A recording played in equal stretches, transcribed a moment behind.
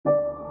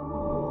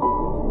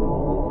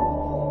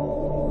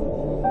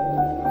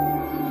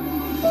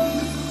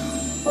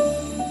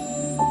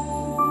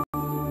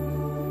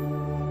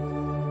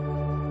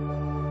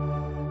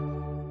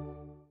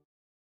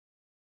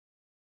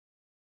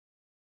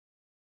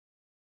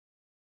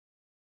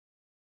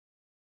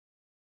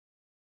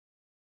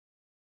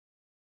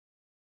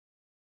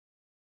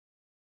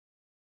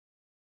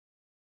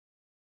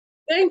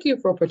Thank you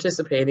for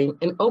participating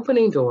in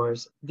Opening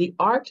Doors, the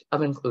Art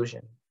of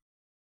Inclusion.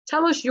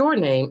 Tell us your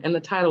name and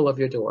the title of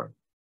your door.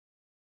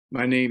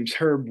 My name's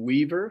Herb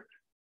Weaver,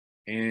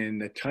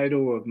 and the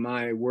title of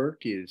my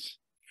work is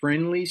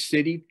Friendly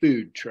City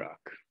Food Truck.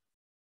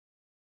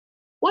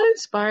 What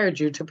inspired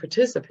you to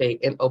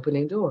participate in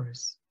Opening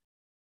Doors?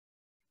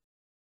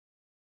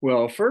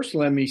 Well, first,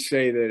 let me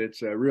say that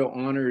it's a real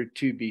honor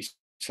to be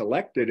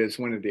selected as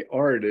one of the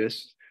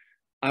artists.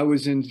 I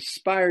was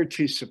inspired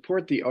to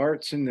support the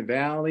arts in the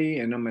Valley,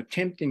 and I'm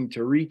attempting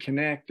to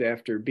reconnect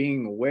after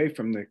being away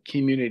from the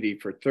community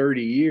for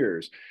 30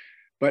 years.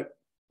 But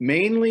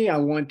mainly, I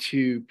want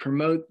to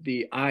promote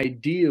the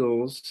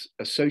ideals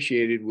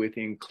associated with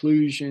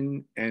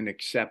inclusion and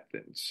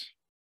acceptance.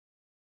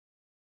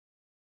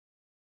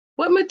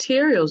 What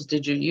materials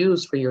did you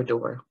use for your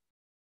door?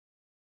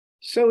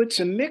 So it's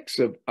a mix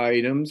of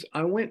items.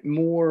 I went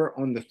more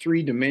on the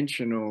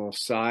three-dimensional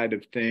side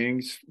of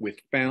things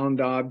with found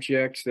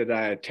objects that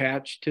I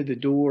attached to the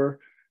door,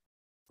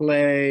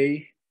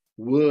 clay,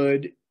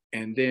 wood,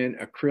 and then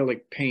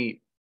acrylic paint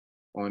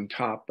on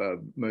top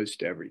of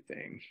most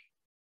everything.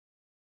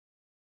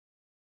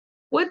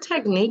 What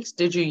techniques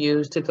did you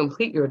use to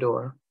complete your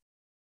door?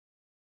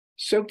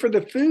 So for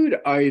the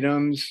food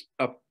items,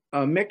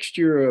 a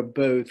mixture of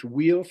both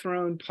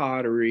wheel-thrown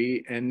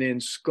pottery and then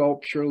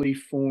sculpturally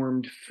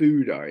formed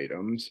food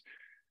items,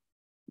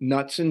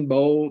 nuts and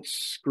bolts,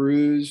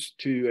 screws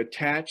to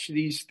attach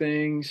these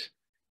things,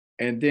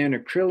 and then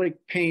acrylic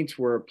paints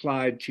were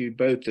applied to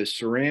both the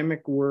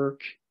ceramic work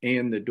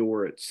and the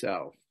door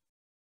itself.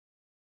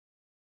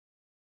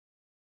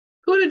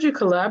 Who did you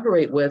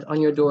collaborate with on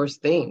your door's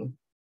theme?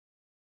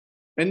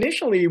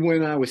 Initially,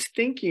 when I was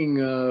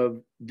thinking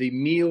of the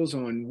Meals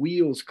on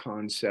Wheels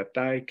concept,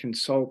 I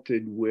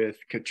consulted with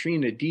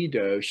Katrina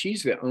Dido.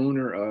 She's the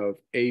owner of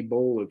A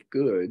Bowl of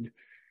Good.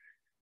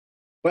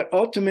 But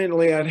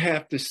ultimately, I'd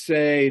have to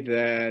say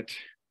that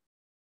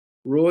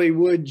Roy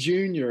Wood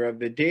Jr. of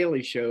The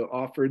Daily Show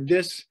offered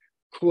this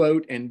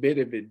quote and bit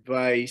of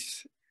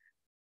advice.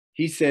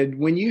 He said,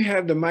 "When you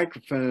have the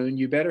microphone,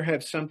 you better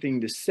have something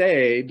to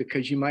say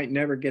because you might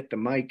never get the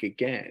mic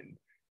again."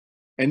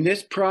 And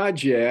this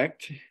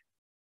project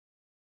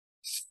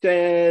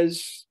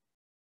says,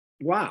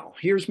 wow,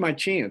 here's my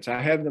chance.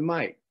 I have the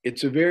mic.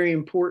 It's a very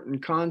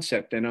important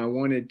concept, and I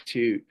wanted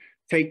to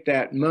take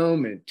that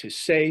moment to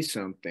say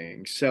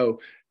something. So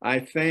I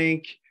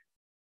thank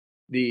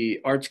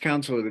the Arts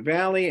Council of the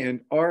Valley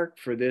and ARC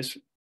for this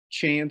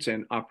chance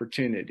and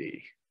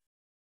opportunity.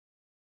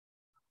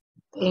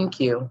 Thank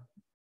you.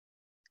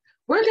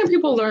 Where can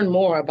people learn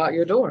more about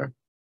your door?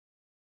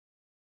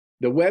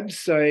 The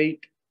website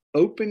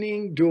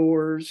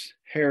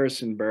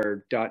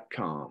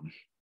openingdoorsharrisonburg.com.